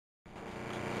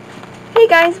Hey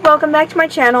guys, welcome back to my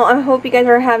channel. I hope you guys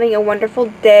are having a wonderful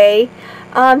day.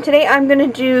 Today I'm going to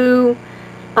do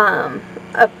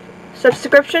a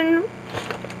subscription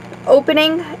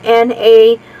opening and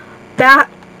a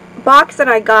box that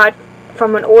I got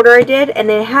from an order I did,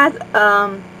 and it has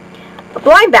a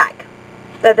blind bag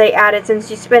that they added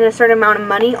since you spend a certain amount of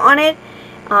money on it.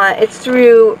 It's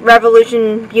through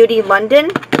Revolution Beauty London,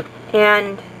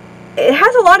 and it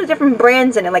has a lot of different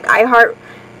brands in it, like I Heart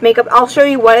Makeup. I'll show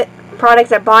you what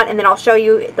products I bought, and then I'll show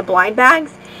you the blind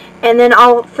bags, and then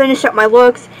I'll finish up my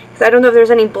looks because I don't know if there's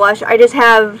any blush. I just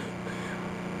have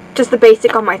the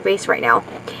basic on my face right now.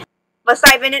 Let's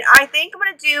dive in. I think I'm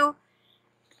gonna do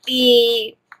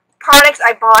the products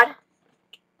I bought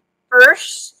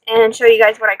first and show you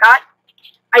guys what I got.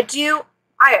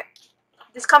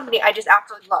 This company I just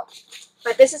absolutely love,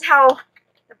 but this is how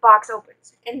the box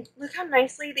opens, and look how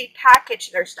nicely they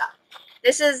package their stuff.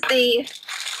 This is the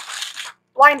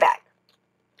blind bag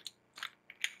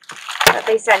that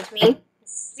they sent me. It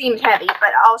seemed heavy,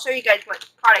 but I'll show you guys what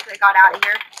product I got out of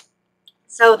here.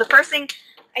 So the first thing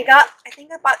I got, I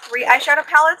think I bought 3 eyeshadow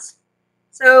palettes.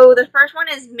 So the first one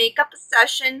is Makeup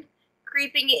Session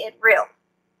Creeping It Real.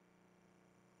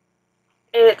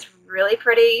 It's really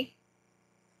pretty.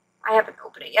 I haven't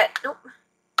opened it yet. Nope.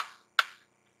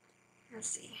 Let's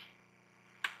see.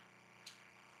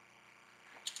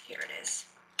 Here it is.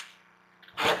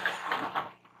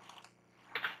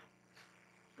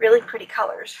 Really pretty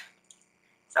colors.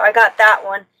 So I got that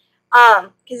one.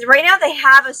 Because right now they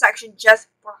have a section just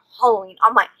for Halloween.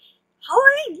 I'm like,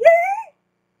 Halloween, yay!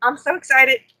 I'm so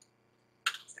excited.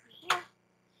 Alright,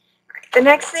 the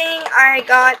next thing I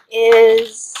got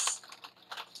is,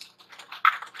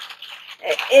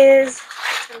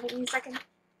 give me a second,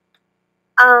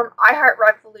 I Heart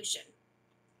Revolution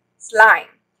Slime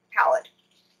palette.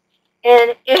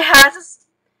 And it has,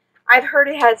 I've heard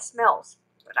it has smells,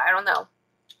 but I don't know.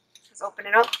 Let's open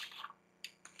it up.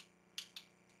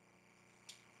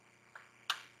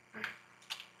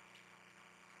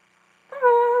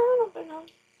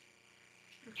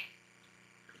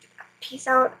 Piece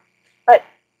out, but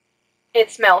it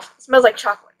smells like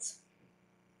chocolates.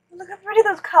 Look how pretty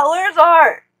those colors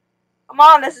are. Come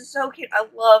on, this is so cute. I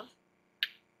love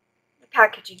the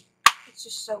packaging. It's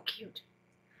just so cute.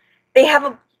 They have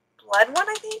a blood one,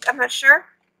 I think. I'm not sure.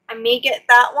 I may get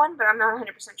that one, but I'm not 100%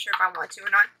 sure if I want to or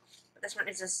not. But this one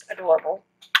is just adorable.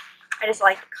 I just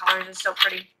like the colors. It's so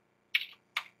pretty.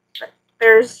 But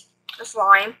there's the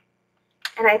slime,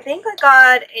 and I think I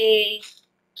got a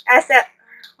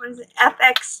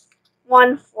FX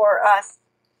one for us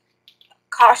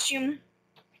costume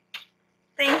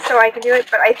thing, so I can do it.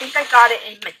 But I think I got it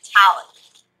in metallic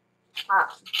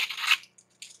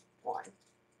one,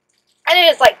 and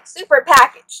it is like super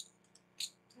packaged.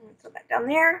 Put that down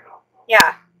there.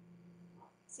 Yeah.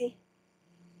 See?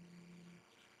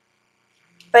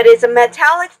 But it's a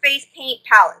metallic face paint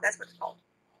palette. That's what it's called.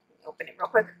 Let me open it real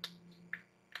quick.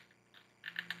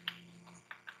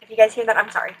 If you guys hear that,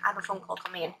 I'm sorry. I have a phone call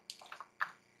coming in.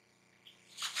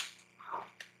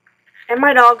 And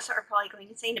my dogs are probably going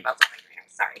insane about something right now.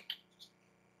 Sorry.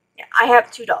 Yeah, I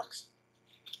have 2 dogs.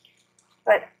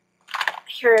 But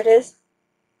here it is.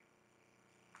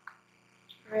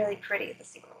 Really pretty. Let's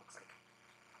see what it looks like.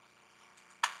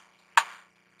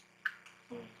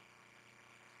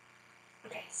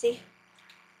 Okay, see?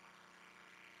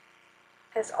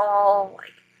 It's all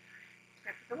like,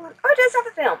 oh, it does have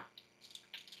a film.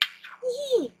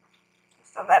 Yee!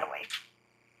 Let's throw that away.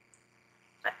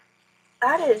 But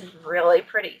that is really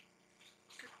pretty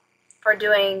for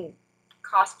doing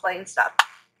cosplay and stuff.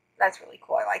 That's really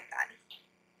cool. I like that.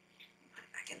 Put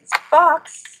it back in this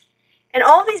box. And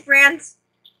all of these brands,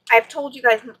 I've told you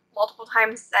guys multiple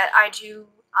times that I do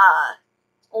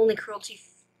only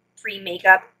cruelty-free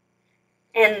makeup,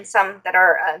 and some that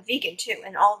are vegan too,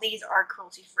 and all these are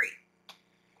cruelty-free.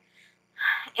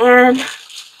 And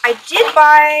I did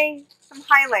buy some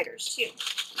highlighters too.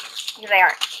 Here they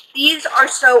are. These are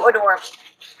so adorable.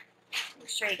 Let me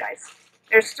show you guys.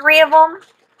 There's 3 of them.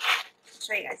 I'll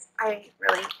show you guys. I'm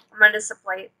going to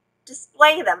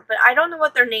display them, but I don't know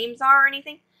what their names are or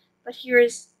anything. But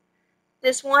here's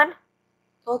this one.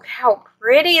 Look how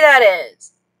pretty that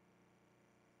is.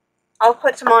 I'll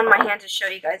put some on my hand to show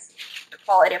you guys the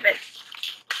quality of it.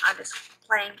 I'm just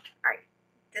playing. Alright,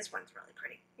 this one's really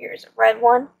pretty. Here's a red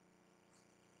one.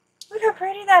 Look how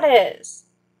pretty that is.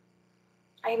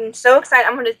 I'm so excited.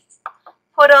 I'm going to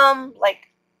put them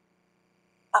like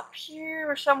up here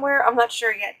or somewhere. I'm not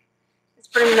sure yet. Let's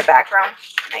put them in the background.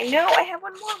 I know I have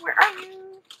one more. Where are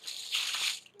you?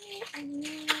 Where are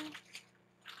you?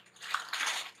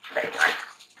 There you are.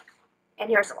 And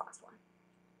here's the last one.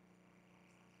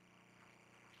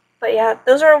 But yeah,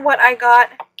 those are what I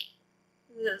got.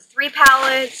 The 3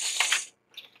 palettes,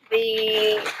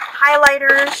 the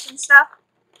highlighters and stuff.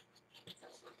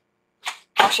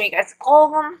 I'll show you guys all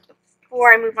of them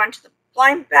before I move on to the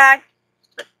blind bag.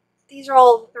 But these are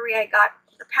all the 3 I got.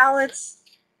 The palettes,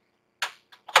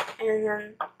 and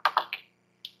then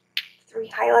 3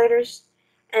 highlighters.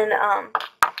 And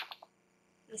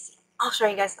let's see. I'll show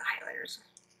you guys the highlighters.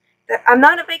 I'm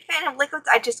not a big fan of liquids.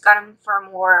 I just got them for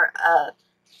more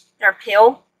their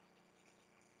pill.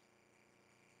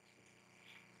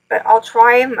 But I'll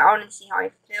try them out and see how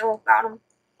I feel about them.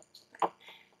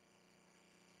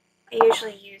 I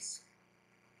usually use,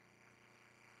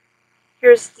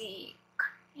 here's the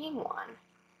cream one.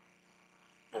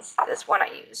 It's this one I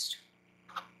used.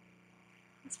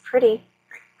 It's pretty.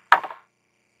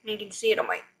 You can see it on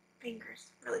my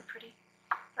fingers. Really pretty.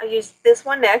 I'll use this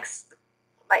one next, the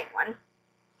light one,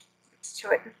 next to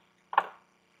it.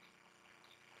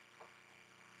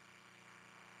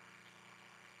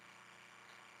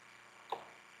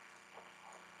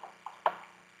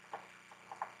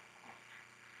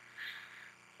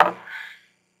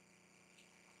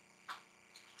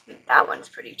 That one's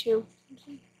pretty too.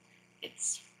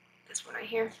 It's this one right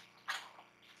here.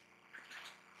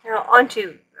 Now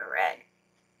onto the red.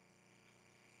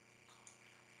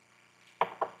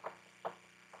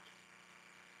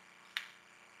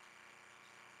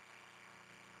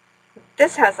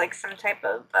 This has like some type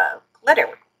of glitter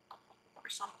or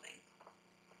something.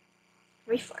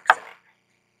 Reflex in it.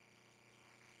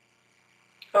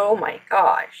 Oh my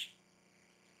gosh.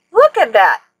 Look at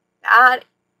that. That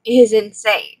is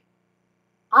insane.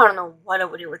 I don't know what I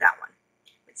would do with that one.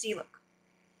 But see, look.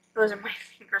 Those are my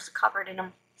fingers covered in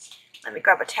them. Let me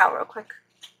grab a towel real quick.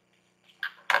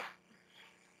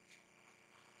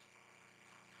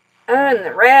 And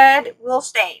the red will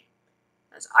stay.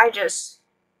 As I just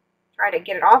try to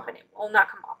get it off and it will not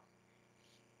come off.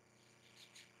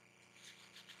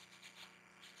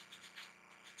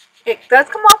 It does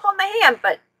come off on the hand,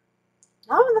 but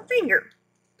not on the finger.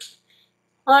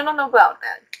 I don't know about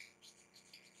that.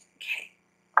 Okay.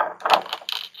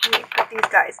 Let me put these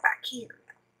guys back here.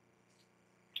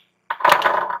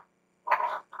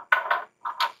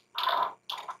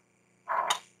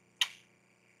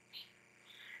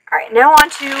 Alright, now on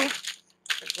to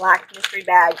the black mystery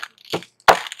bag. Let's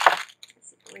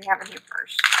see what we have in here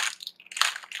first.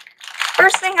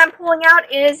 First thing I'm pulling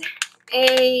out is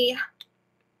a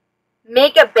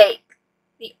Make a Bake.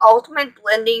 The ultimate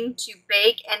blending to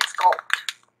bake and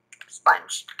sculpt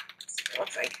sponge. Let's see what it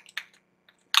looks like.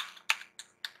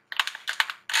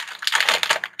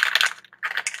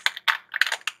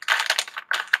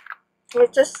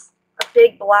 It's just a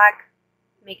big black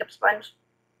makeup sponge.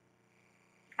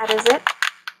 That is it.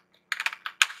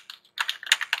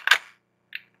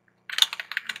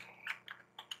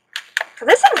 So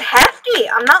this thing's hefty.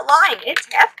 I'm not lying. It's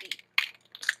hefty.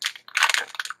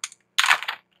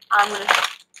 I'm going to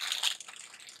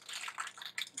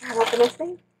grab open this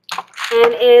thing.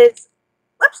 And it's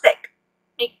lipstick.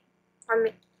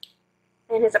 And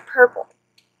it's a purple.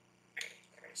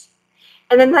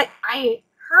 And then I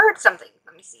heard something.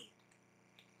 Let me see.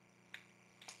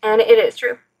 And it is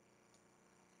true.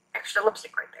 Extra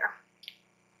lipstick right there.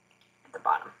 At the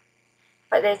bottom.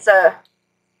 But it's a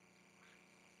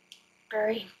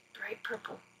very bright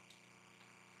purple.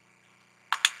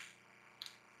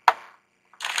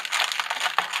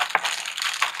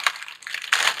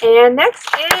 And next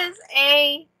is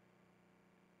a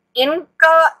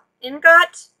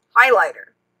ingot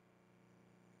highlighter.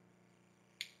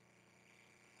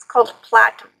 It's called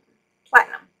Platinum.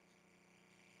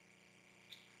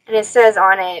 And it says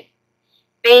on it,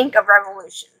 Bank of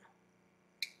Revolution.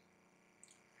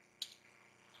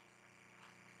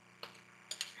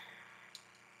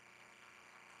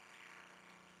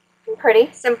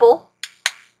 Pretty simple.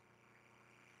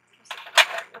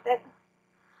 With it.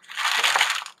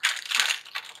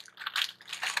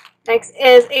 Next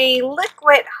is a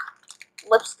liquid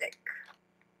lipstick,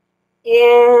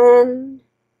 and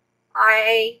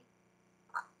I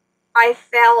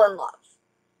fell in love.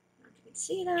 I don't know if you can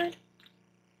see that,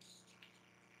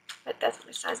 but that's what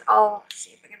it says. I'll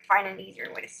see if I can find an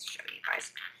easier way to show you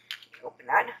guys. Let me open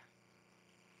that.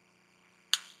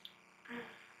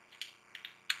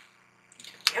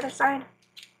 The other side.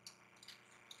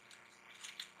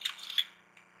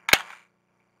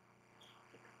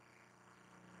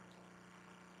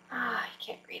 I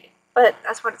can't read it, but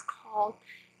that's what it's called.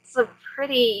 It's a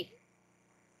pretty,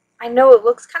 I know it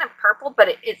looks kind of purple, but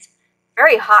it's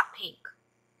very hot pink.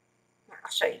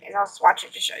 I'll show you guys. I'll swatch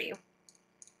it to show you.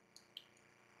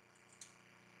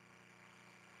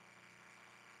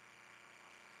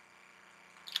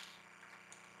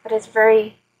 but it's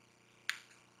very,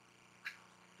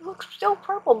 it looks still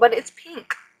purple, but it's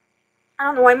pink. I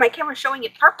don't know why my camera's showing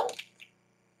it purple.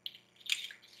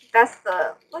 That's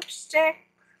the lipstick.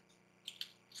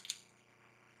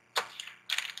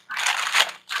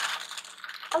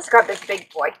 Let's grab this big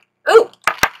boy. Ooh!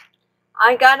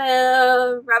 I got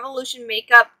a Revolution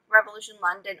Makeup, Revolution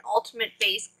London Ultimate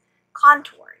Base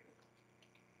Contouring.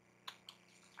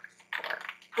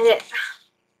 And it,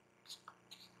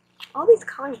 all these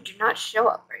colors do not show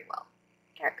up very well.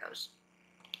 There it goes.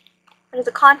 But it's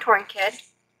a contouring kit.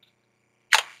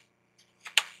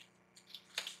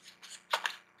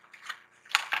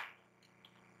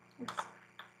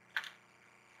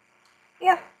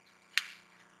 Yeah.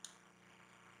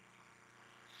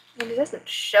 And it doesn't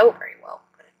show very well,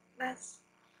 but that's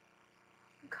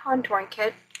a contouring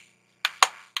kit.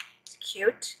 It's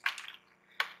cute.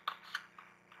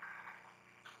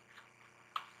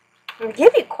 They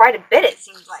give you quite a bit, it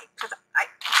seems like. Cause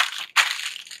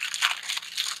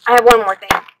I have one more thing.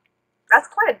 That's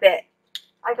quite a bit.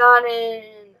 I got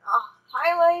in a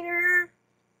highlighter,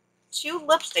 2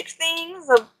 lipstick things,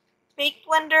 a bake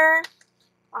blender,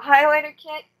 a highlighter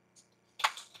kit,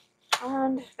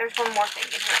 and there's one more thing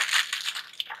in here.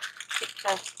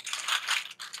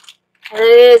 And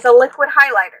it is a liquid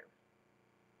highlighter.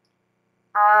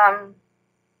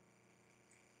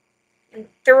 In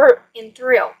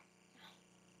Thrill.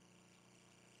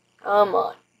 Come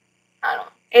on. I don't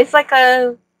know. It's like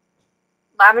a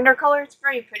lavender color. It's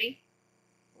very pretty.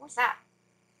 What's that?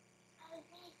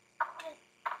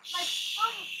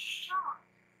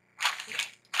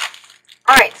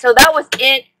 Alright, so that was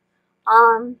it.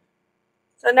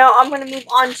 So now I'm going to move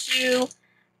on to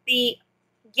the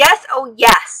Yes, Oh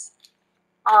Yes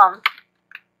one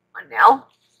now.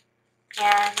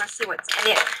 And let's see what's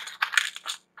in it.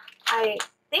 I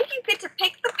think you get to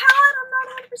pick the palette. I'm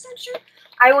not 100% sure.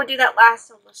 I will do that last,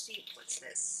 so let's see. What's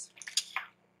this?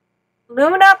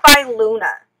 Luna by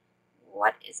Luna.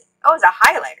 What is it? Oh, it's a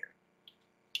highlighter.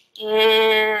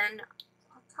 And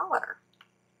what color?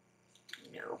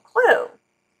 No clue.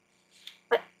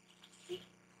 But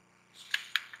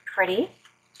pretty.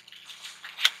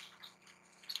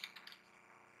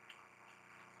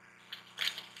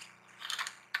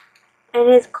 And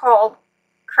it's called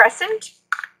Crescent.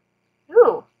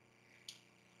 Ooh.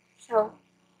 So,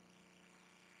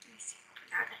 let me see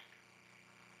what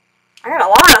I got a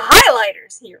lot of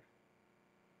highlighters here.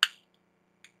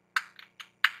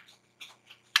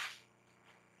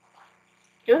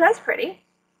 Ooh, that's pretty.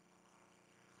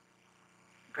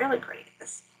 Really pretty.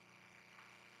 This.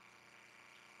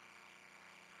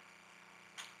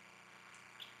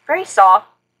 Very soft.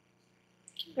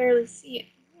 You can barely see it.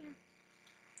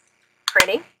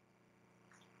 Pretty.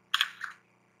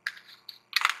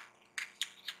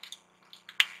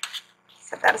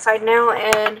 Set that aside now,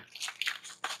 and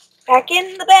back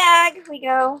in the bag we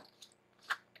go.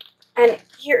 And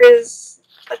here is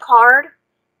the card.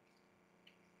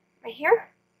 Right here.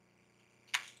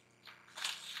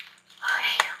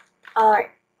 Okay.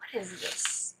 Alright, what is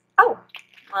this? Oh,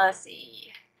 let's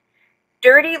see.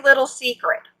 Dirty Little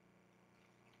Secret.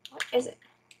 What is it?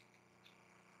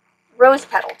 Rose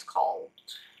Petal, it's called.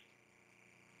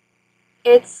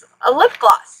 It's a lip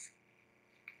gloss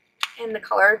in the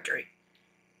color Dirty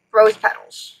Rose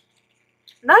Petals.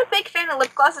 I'm not a big fan of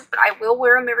lip glosses, but I will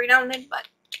wear them every now and then, but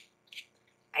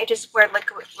I just wear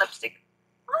liquid lipstick.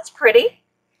 Oh, that's pretty.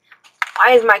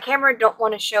 Why is my camera don't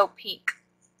want to show pink?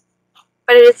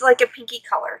 But it's like a pinky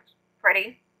color.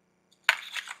 Pretty.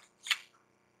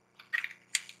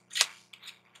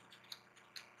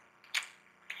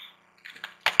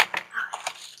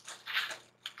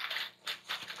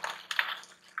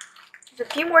 There's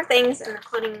a few more things,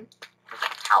 including the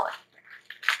palette.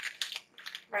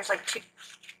 There's like 2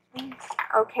 things.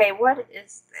 Okay, what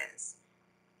is this?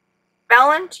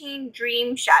 Valentine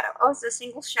Dream Shadow. Oh, it's a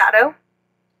single shadow.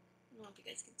 I don't know if you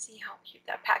guys can see how cute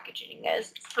that packaging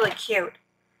is. It's really cute.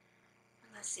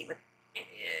 Let's see what it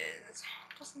is.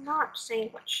 It does not say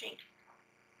what shade.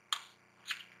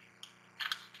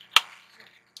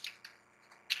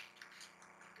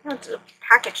 Oh, the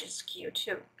package is cute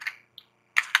too.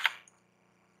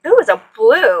 Ooh, it's a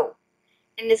blue.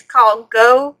 And it's called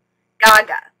Go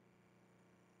Gaga.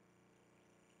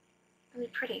 Really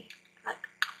pretty. Look,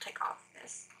 I'll take off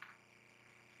this.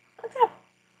 Look how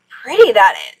pretty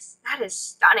that is. That is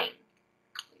stunning.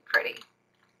 Really pretty.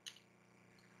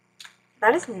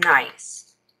 That is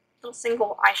nice. Little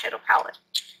single eyeshadow palette.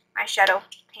 Eyeshadow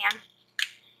pan.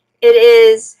 It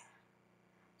is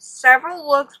several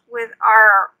looks with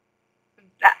our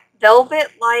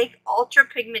velvet-like ultra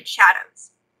pigment shadows.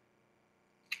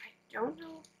 I don't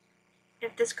know.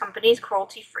 if this company is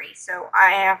cruelty free, so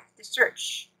I have to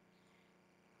search.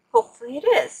 Hopefully it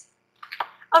is.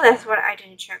 Oh, that's what I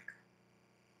didn't check.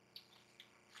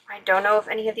 I don't know if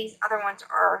any of these other ones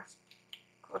are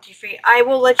cruelty free. I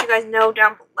will let you guys know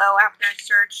down below after I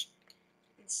search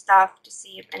and stuff to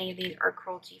see if any of these are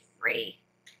cruelty free.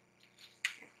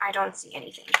 I don't see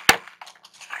anything.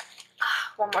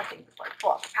 One more thing before I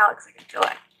pull off the palette because I can feel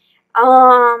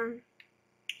it.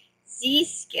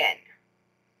 Z-Skin.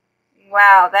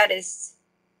 Wow, that is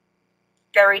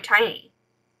very tiny.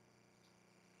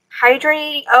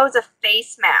 Hydrating. Oh, it's a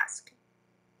face mask.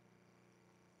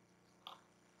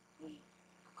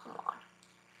 Come on.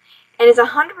 And it's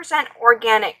 100%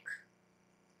 organic.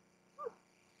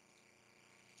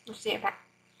 Let's see if it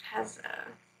has a...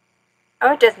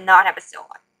 Oh, it does not have a seal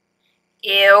on.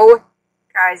 Ew.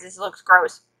 Guys, this looks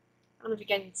gross. I don't know if you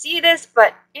can see this,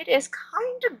 but it is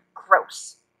kind of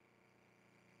gross.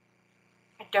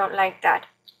 I don't like that.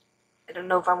 I don't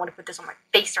know if I want to put this on my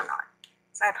face or not,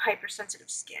 because I have hypersensitive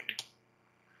skin.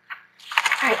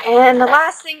 Alright, and the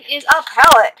last thing is a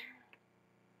palette.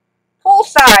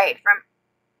 Poolside from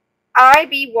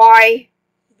IBY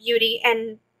Beauty,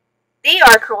 and they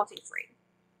are cruelty free.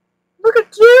 Look how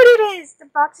cute it is! The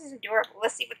box is adorable.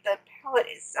 Let's see what the palette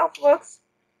itself looks.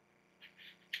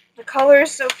 The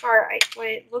colors so far, what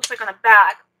it looks like on the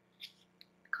back,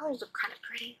 the colors look kind of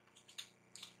pretty.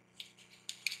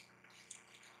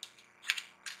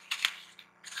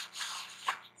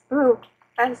 Ooh,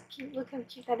 that is cute. Look how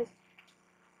cute that is.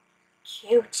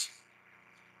 Cute.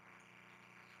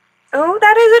 Oh,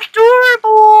 that is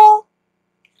adorable!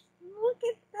 Look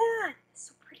at that. It's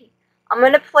so pretty. I'm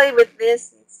going to play with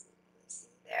this and see.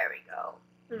 There we go.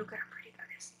 Look at how pretty that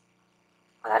is.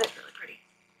 Oh, that is really pretty.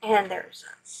 And there's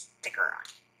a sticker on,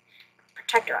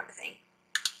 protector on the thing.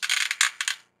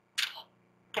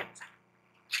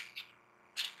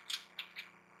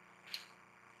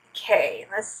 Okay,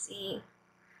 let's see.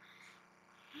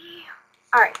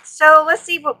 Alright, so let's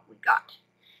see what we got.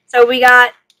 So we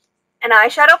got an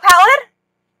eyeshadow palette.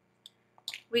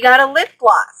 We got a lip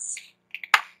gloss.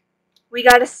 We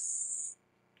got a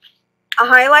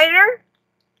highlighter.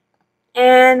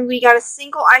 And we got a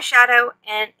single eyeshadow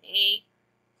and a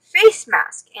face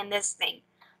mask in this thing.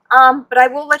 But I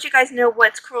will let you guys know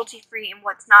what's cruelty free and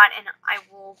what's not, and I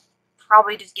will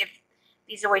probably just give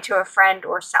these away to a friend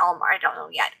or sell them. I don't know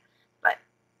yet. But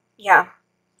yeah,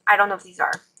 I don't know if these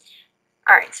are.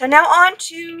 Alright, so now on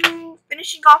to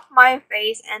finishing off my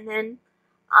face, and then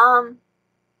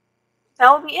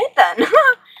that will be it then.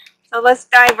 So let's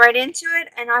dive right into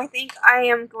it, and I think I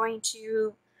am going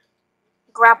to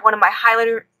grab one of my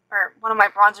highlighter, or one of my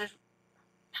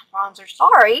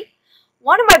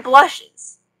one of my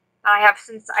blushes that I have,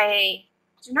 since I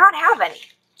do not have any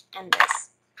in this.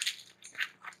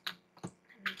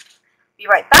 Be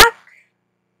right back.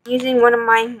 Using one of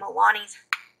my Milani's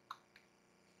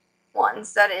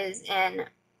ones that is in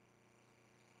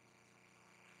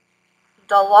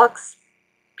Deluxe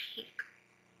Pink.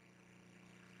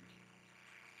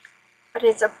 But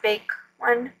it's a big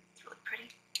one. It's really pretty.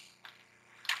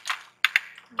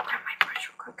 Let me grab my brush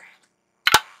real quick.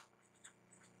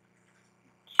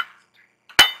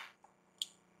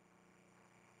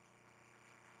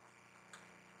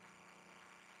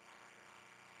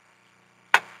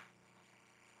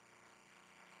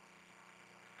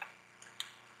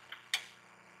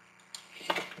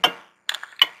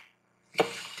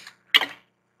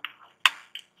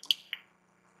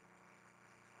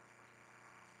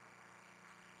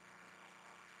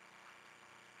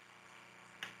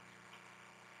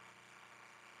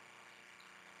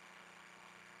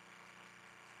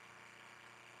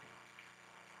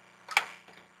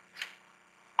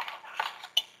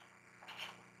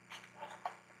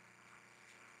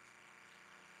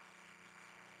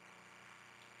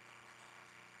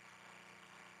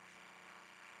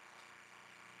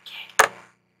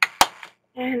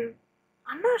 And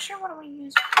I'm not sure what I'm going to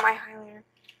use for my highlighter.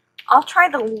 I'll try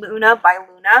the Luna by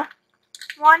Luna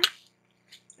one.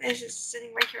 It's just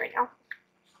sitting right here right now.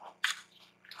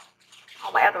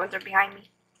 All my other ones are behind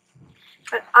me.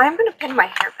 But I'm going to pin my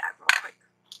hair back real quick.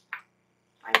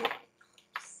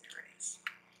 There it is.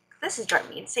 This is driving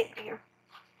me insane right here.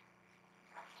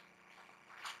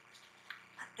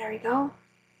 There we go.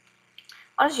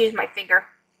 I'll just use my finger.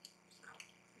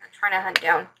 I'm not trying to hunt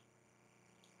down.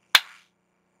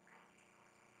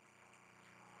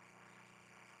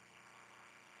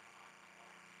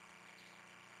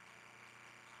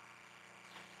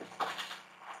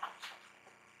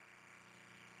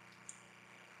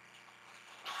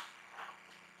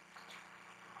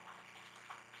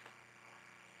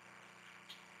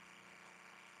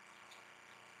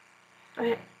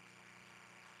 But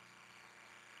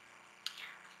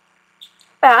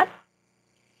bad.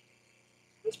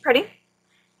 It's pretty.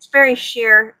 It's very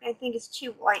sheer. I think it's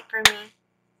too light for me.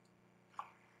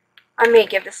 I may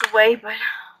give this away, but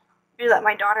maybe let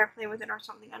my daughter play with it or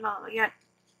something. I don't know yet.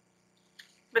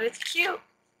 But it's cute.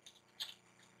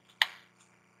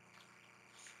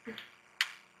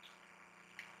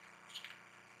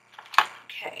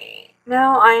 Okay,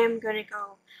 now I am going to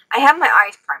go. I have my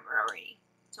eyes primed already,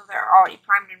 so they're already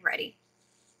primed and ready.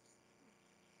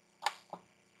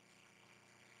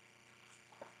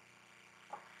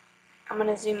 I'm going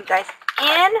to zoom you guys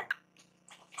in.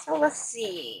 So let's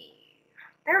see.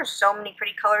 There are so many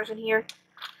pretty colors in here.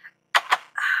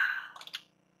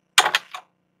 I'm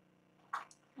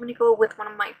going to go with one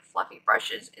of my fluffy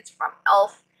brushes. It's from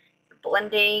e.l.f. The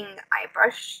blending eye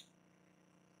brush.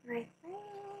 And I think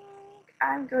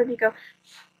I'm going to go.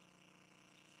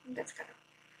 That's kind of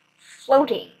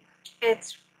floating.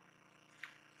 It's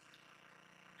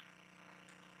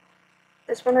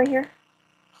this one right here.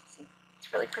 See?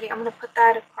 It's really pretty. I'm going to put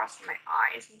that across my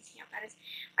eyes and see how that is.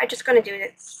 I'm just going to do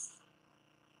this.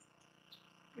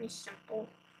 Very simple.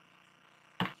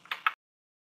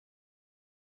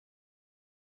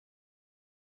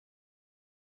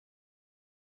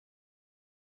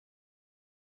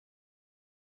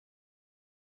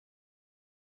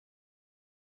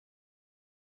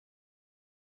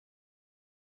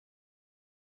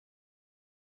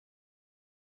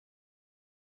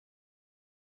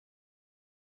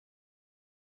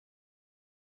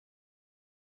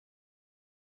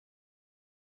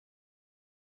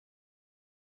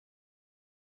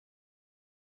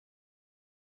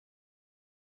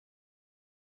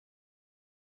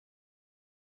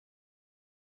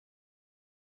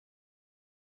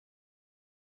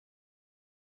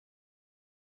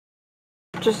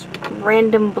 Just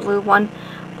random blue one.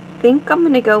 I think I'm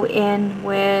gonna go in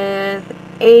with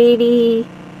 80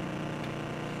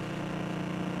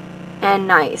 and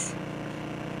nice.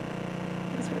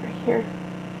 This one right here,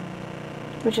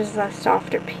 which is a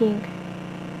softer pink.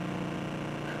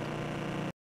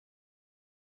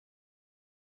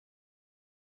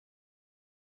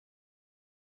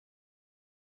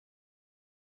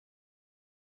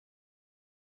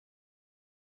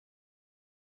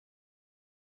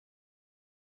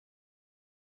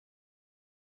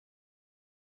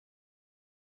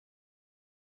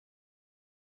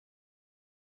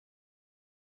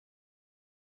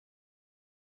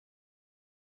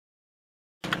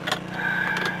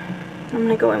 I'm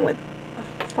gonna go in with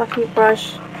a fluffy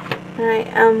brush, and I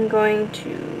am going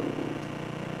to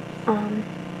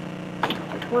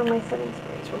one of my setting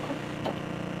sprays real quick.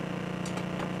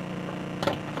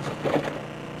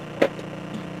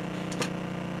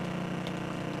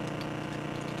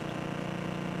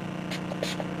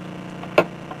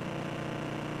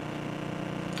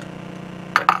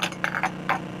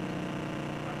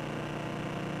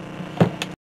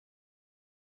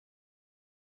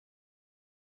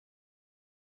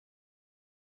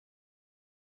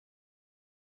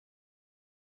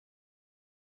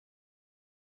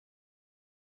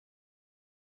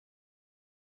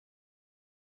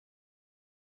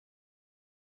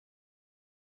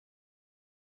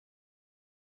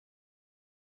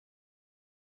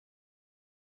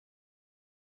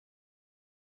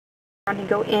 I'm gonna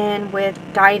go in with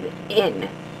Dive In.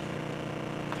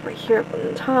 Right here up on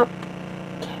the top.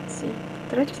 Can't see.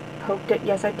 Did I just poke it?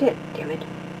 Yes, I did. Damn it.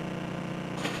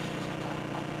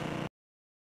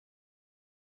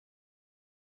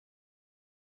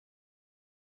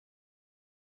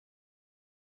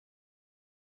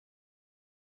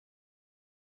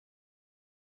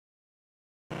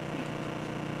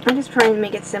 I'm just trying to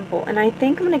make it simple, and I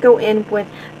think I'm gonna go in with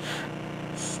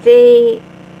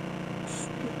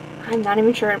I'm not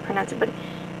even sure how to pronounce it, but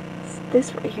it's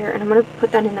this right here, and I'm gonna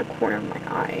put that in the corner of my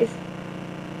eyes.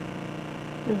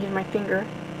 And use my finger.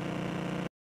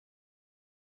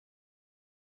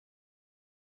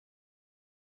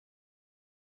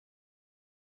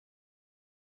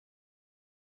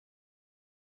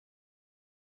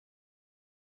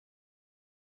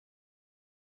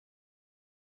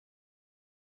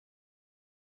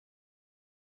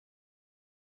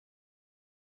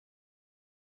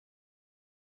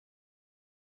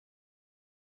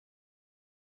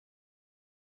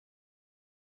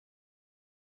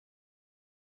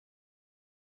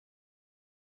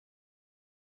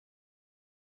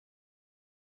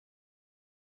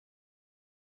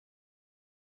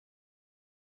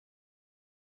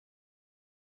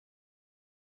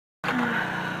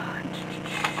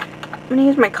 I'm gonna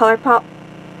use my ColourPop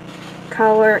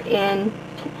color in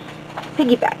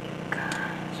Piggyback.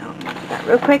 So I'm gonna do that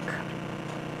real quick.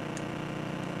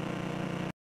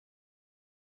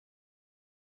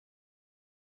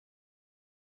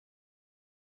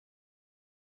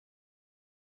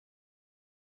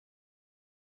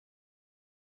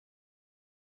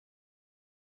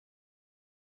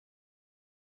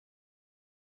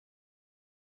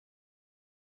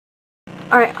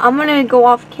 Alright, I'm gonna go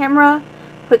off camera,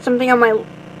 put something on my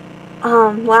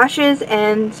lashes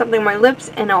and something on my lips,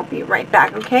 and I'll be right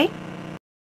back, okay?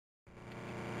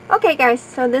 Okay guys,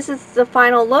 so this is the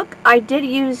final look. I did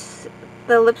use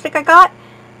the lipstick I got,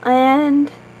 and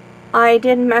I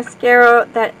did mascara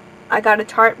that I got a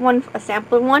Tarte one, a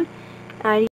sampler one.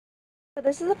 So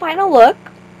this is the final look.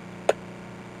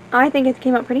 I think it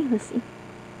came out pretty. Let's see.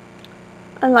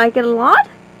 I like it a lot.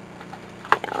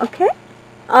 Okay.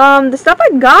 The stuff I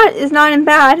got is not in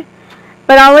bad,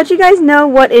 but I'll let you guys know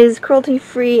what is cruelty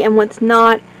free and what's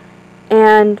not.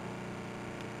 And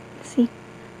see.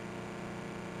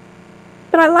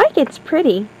 But I like it. It's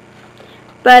pretty.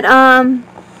 But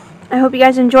I hope you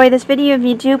guys enjoy this video. If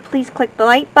you do, please click the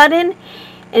like button.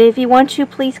 And if you want to,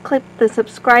 please click the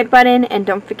subscribe button. And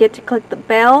don't forget to click the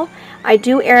bell. I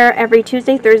do air every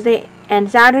Tuesday, Thursday,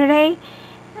 and Saturday.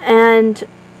 And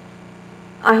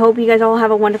I hope you guys all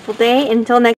have a wonderful day.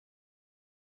 Until next